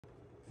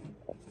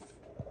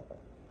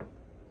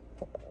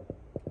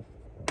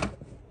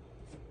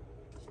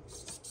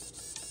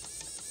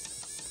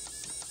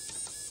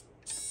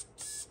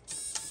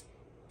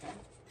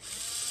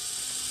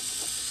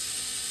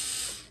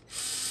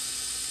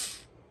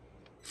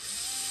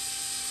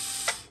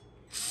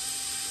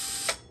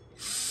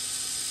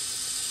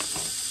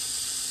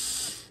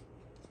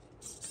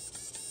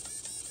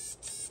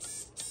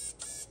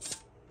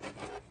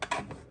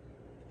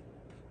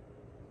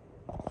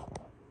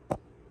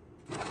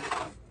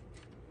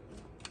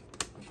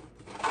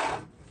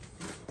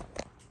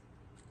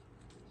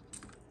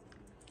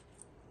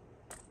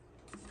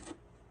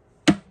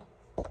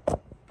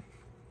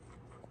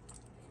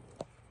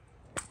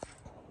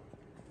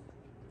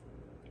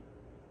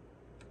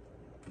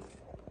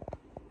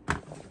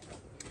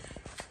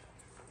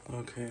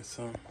Okay,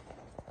 so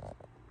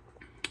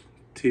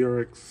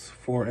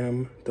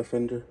Trx4m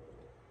Defender.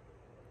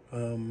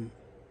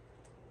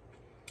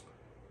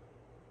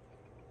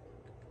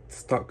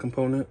 Stock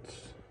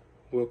components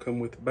will come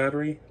with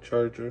battery,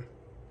 charger,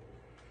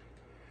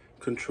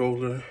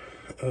 controller,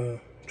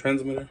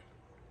 transmitter,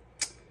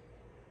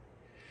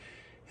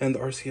 and the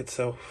RC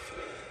itself.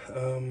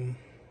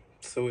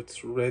 So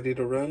it's ready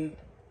to run.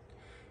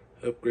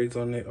 Upgrades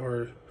on it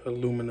are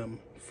aluminum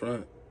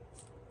front,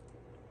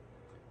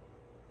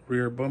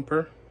 rear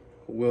bumper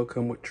will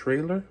come with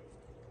trailer,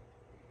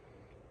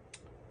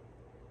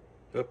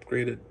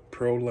 upgraded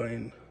Pro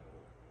Line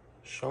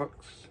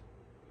shocks,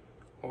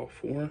 all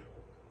four.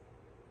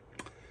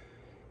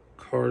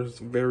 Car's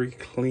very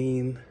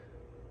clean,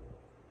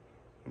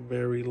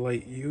 very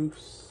light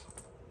use.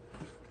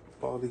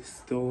 Body's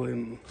still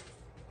in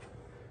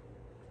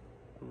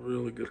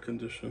really good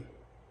condition.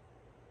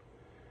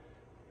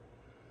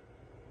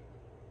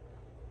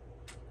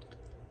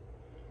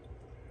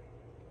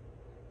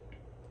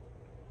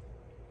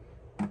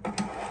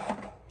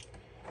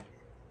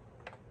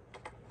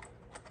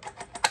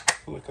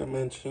 Like I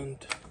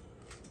mentioned,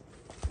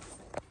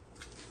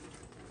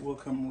 will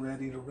come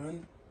ready to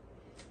run.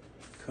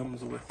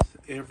 Comes with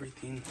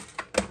everything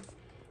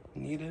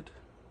needed.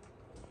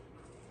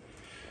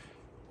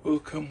 Will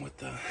come with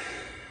the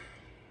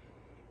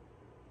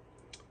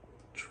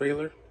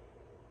trailer.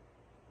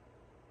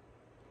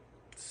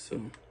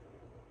 So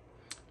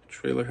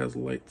trailer has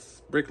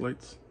lights, brake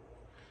lights.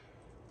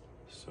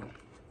 So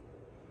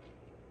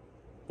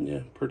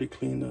yeah, pretty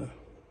clean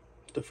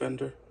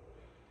Defender.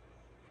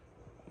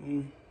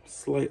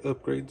 Slight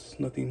upgrades,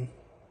 nothing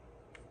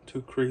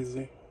too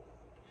crazy.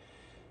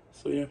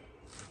 So yeah,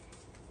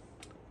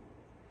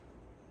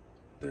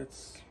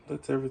 that's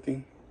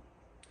everything.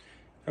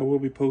 I will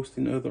be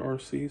posting other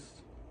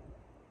RCs.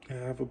 I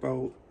have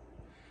about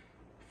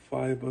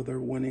 5 other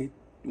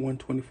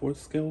 1/24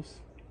 scales,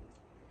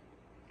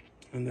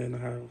 and then I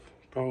have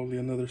probably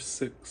another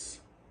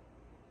 6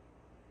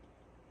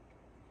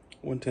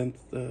 1/10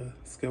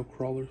 scale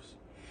crawlers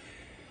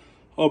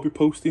I'll be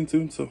posting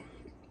soon, so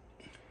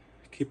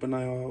keep an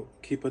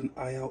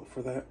eye out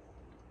for that.